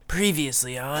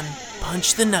Previously on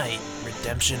Punch the Knight,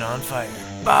 Redemption on Fire.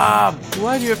 Bob!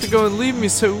 Why do you have to go and leave me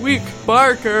so weak?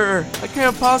 Barker! I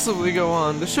can't possibly go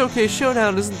on. The Showcase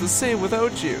Showdown isn't the same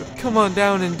without you. Come on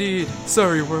down indeed.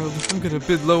 Sorry, world. I'm gonna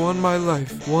bid low on my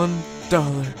life. $1.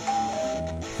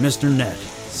 Mr. Net,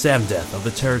 Sam Death of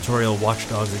the Territorial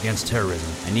Watchdogs Against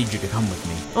Terrorism. I need you to come with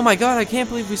me. Oh my god, I can't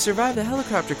believe we survived the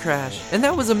helicopter crash. And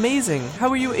that was amazing. How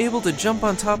were you able to jump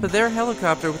on top of their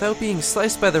helicopter without being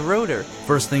sliced by the rotor?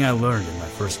 First thing I learned in my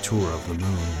first tour of the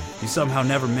moon. You somehow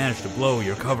never managed to blow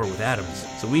your cover with atoms,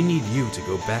 so we need you to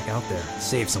go back out there and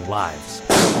save some lives.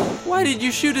 Why did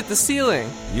you shoot at the ceiling?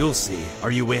 You'll see.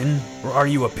 Are you in? Or are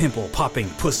you a pimple-popping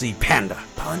pussy panda?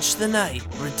 Punch the Knight,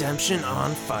 Redemption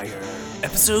on Fire.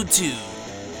 Episode 2,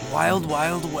 Wild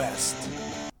Wild West.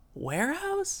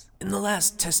 Warehouse? In the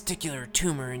last testicular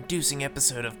tumor-inducing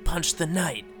episode of Punch the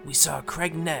Knight, we saw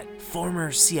Craig Nett,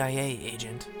 former CIA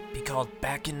agent, be called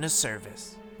back into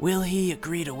service. Will he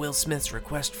agree to Will Smith's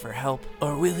request for help,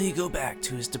 or will he go back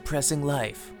to his depressing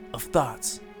life of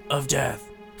thoughts of death?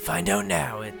 Find out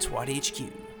now at SWAT HQ.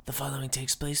 The following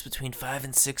takes place between 5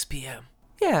 and 6 p.m.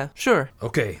 Yeah, sure.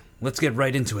 Okay, let's get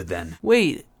right into it then.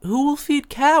 Wait, who will feed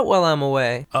Cat while I'm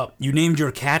away? You named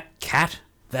your cat Cat?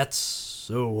 That's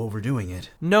so overdoing it.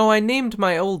 No, I named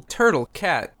my old turtle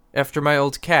Cat, after my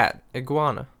old cat,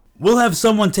 Iguana. We'll have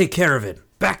someone take care of it.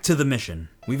 Back to the mission.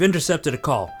 We've intercepted a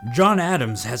call. John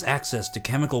Adams has access to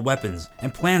chemical weapons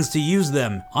and plans to use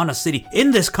them on a city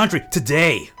in this country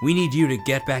today. We need you to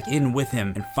get back in with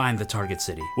him and find the target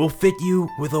city. We'll fit you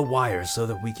with a wire so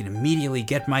that we can immediately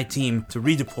get my team to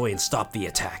redeploy and stop the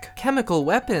attack. Chemical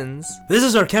weapons? This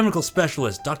is our chemical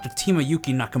specialist, Dr.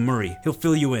 Timayuki Nakamura. He'll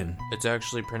fill you in. It's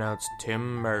actually pronounced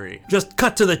Tim Murray. Just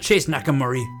cut to the chase,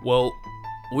 Nakamura. Well,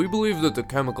 we believe that the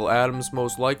chemical Adams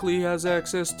most likely has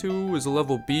access to is a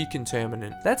level B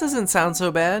contaminant. That doesn't sound so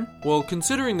bad. Well,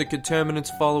 considering the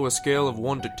contaminants follow a scale of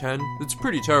 1 to 10, it's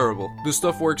pretty terrible. This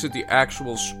stuff works at the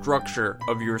actual structure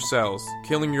of your cells,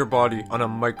 killing your body on a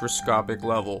microscopic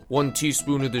level. 1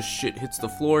 teaspoon of this shit hits the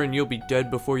floor and you'll be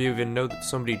dead before you even know that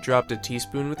somebody dropped a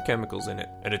teaspoon with chemicals in it.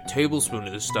 And a tablespoon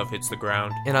of this stuff hits the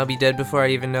ground. And I'll be dead before I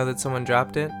even know that someone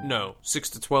dropped it? No, 6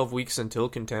 to 12 weeks until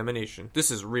contamination.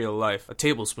 This is real life. A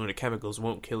tablespoon of chemicals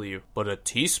won't kill you, but a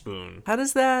teaspoon. How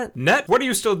does that? Net, what are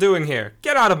you still doing here?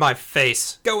 Get out of my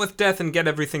face. Go with Death and get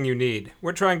everything you need.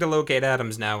 We're trying to locate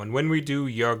Adams now, and when we do,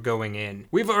 you're going in.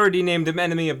 We've already named him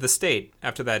Enemy of the State,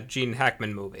 after that Gene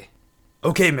Hackman movie.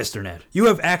 Okay, Mr. Ned. You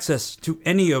have access to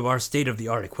any of our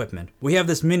state-of-the-art equipment. We have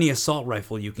this mini assault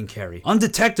rifle you can carry.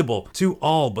 Undetectable to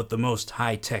all but the most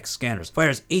high-tech scanners.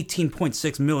 Fires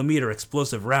 18.6 millimeter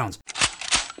explosive rounds.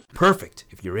 Perfect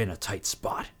if you're in a tight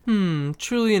spot.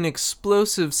 Truly an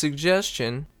explosive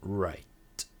suggestion. Right.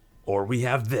 Or we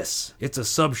have this. It's a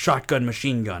sub-shotgun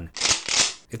machine gun.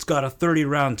 It's got a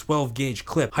 30-round 12-gauge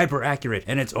clip, hyper-accurate,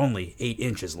 and it's only 8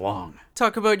 inches long.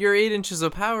 Talk about your 8 inches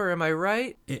of power, am I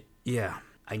right? Yeah,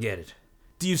 I get it.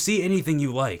 Do you see anything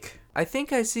you like? I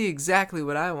think I see exactly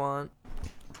what I want.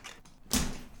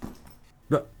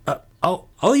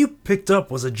 All you picked up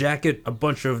was a jacket, a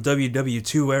bunch of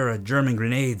WW2-era German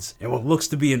grenades, and what looks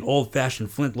to be an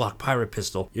old-fashioned flintlock pirate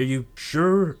pistol. Are you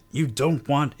sure you don't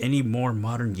want any more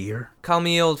modern gear? Call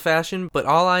me old-fashioned, but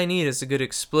all I need is a good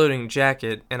exploding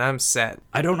jacket, and I'm set.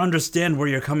 I don't understand where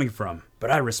you're coming from, but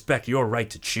I respect your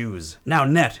right to choose. Now,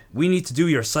 Net, we need to do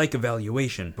your psych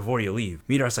evaluation before you leave.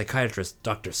 Meet our psychiatrist,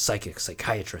 Dr. Psychic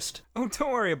Psychiatrist. Oh,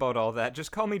 don't worry about all that.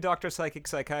 Just call me Dr. Psychic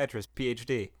Psychiatrist,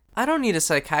 PhD. I don't need a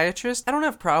psychiatrist. I don't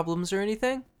have problems or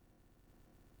anything.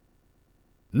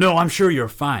 No, I'm sure you're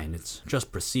fine. It's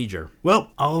just procedure.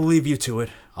 Well, I'll leave you to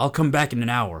it. I'll come back in an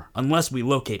hour. Unless we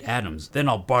locate Adams, then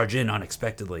I'll barge in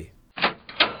unexpectedly.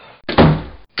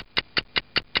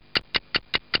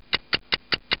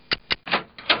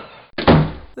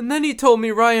 And then he told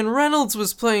me Ryan Reynolds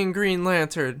was playing Green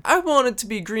Lantern. I wanted to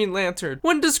be Green Lantern.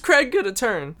 When does Craig get a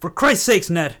turn? For Christ's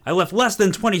sakes, Ned, I left less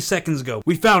than 20 seconds ago.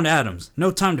 We found Adams. No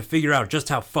time to figure out just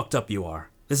how fucked up you are.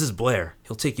 This is Blair.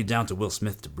 He'll take you down to Will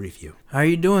Smith to brief you. How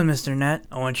you doing, Mr. Nett?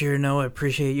 I want you to know I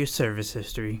appreciate your service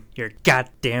history. You're a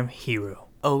goddamn hero.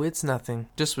 Oh, it's nothing.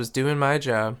 Just was doing my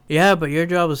job. Yeah, but your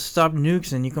job was to stop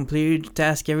nukes and you completed your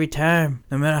task every time.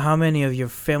 No matter how many of your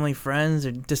family friends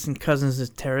or distant cousins the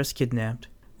terrorists kidnapped.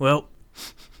 Well,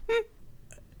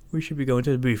 we should be going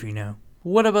to the briefing now.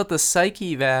 What about the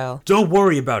psyche, Val? Don't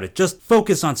worry about it. Just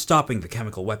focus on stopping the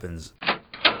chemical weapons.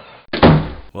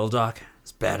 Well, Doc,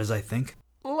 as bad as I think?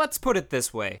 Let's put it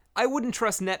this way. I wouldn't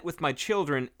trust Net with my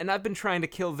children, and I've been trying to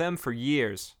kill them for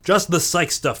years. Just the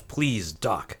psych stuff, please,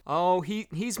 Doc. Oh,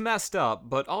 he's messed up,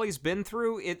 but all he's been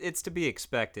through, it's to be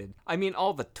expected. I mean,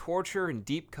 all the torture and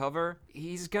deep cover,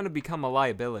 he's gonna become a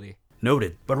liability.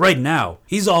 Noted. But right now,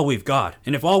 he's all we've got.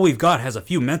 And if all we've got has a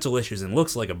few mental issues and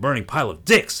looks like a burning pile of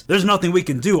dicks, there's nothing we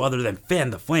can do other than fan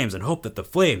the flames and hope that the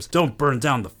flames don't burn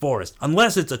down the forest.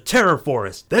 Unless it's a terror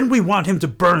forest. Then we want him to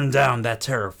burn down that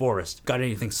terror forest. Got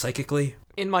anything psychically?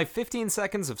 In my 15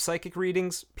 seconds of psychic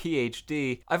readings,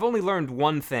 PhD, I've only learned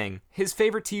one thing. His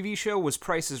favorite TV show was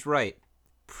Price is Right.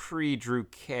 Pre-Drew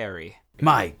Carey.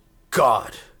 My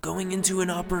God. Going into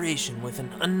an operation with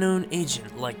an unknown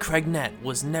agent like Craig Net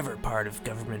was never part of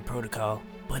government protocol,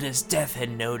 but as Death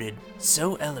had noted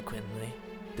so eloquently,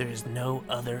 there is no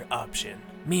other option.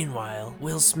 Meanwhile,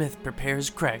 Will Smith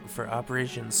prepares Craig for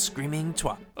Operation Screaming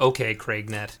Twat. Okay,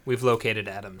 Craignet, we've located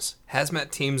Adams. Hazmat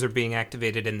teams are being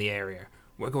activated in the area.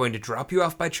 We're going to drop you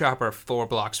off by chopper 4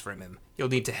 blocks from him. You'll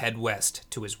need to head west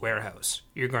to his warehouse.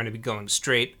 You're going to be going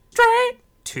straight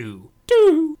to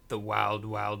the Wild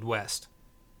Wild West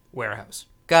warehouse.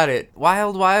 Got it.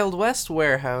 Wild Wild West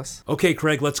warehouse. Okay,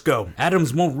 Craig, let's go.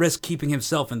 Adams won't risk keeping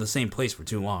himself in the same place for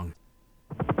too long.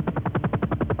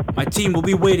 My team will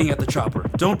be waiting at the chopper.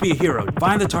 Don't be a hero.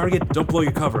 Find the target, don't blow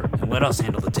your cover, and let us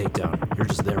handle the takedown. You're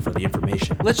just there for the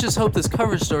information. Let's just hope this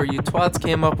cover story you twats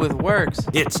came up with works.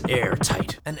 It's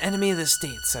airtight. An enemy of the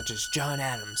state such as John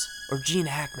Adams or Gene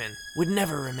Hackman would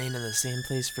never remain in the same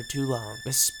place for too long,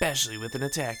 especially with an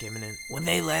attack imminent. When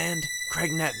they land,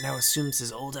 Craig Net now assumes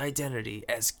his old identity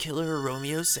as Killer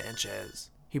Romeo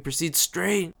Sanchez. He proceeds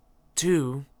straight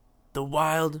to the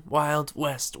Wild Wild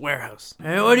West warehouse.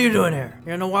 Hey, what are you doing here?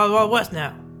 You're in the Wild Wild West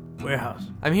now. Warehouse.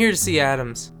 I'm here to see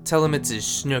Adams. Tell him it's his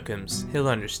schnookums. He'll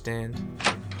understand.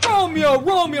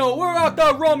 Romeo, we're out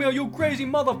there, Romeo, you crazy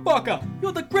motherfucker.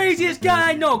 You're the craziest guy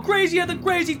I know, crazier than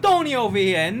Crazy Tony over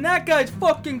here, and that guy's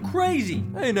fucking crazy.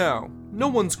 Hey now, no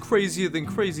one's crazier than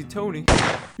Crazy Tony.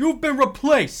 You've been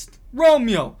replaced.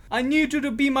 Romeo, I need you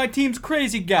to be my team's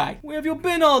crazy guy. Where have you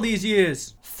been all these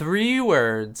years? 3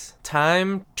 words.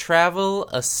 Time, travel,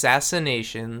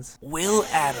 assassinations. Will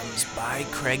Adams buy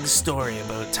Craig's story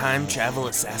about time travel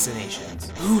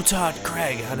assassinations? Who taught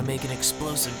Craig how to make an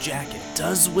explosive jacket?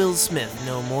 Does Will Smith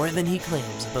know more than he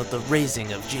claims about the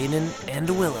raising of Jaden and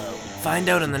Willow? Find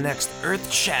out in the next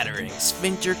earth-shattering,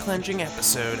 sphincter-clenching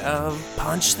episode of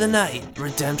Punch the Night,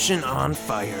 Redemption on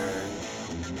Fire.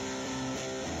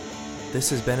 This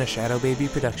has been a Shadow Baby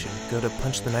production. Go to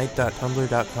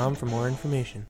punchthenight.tumblr.com for more information.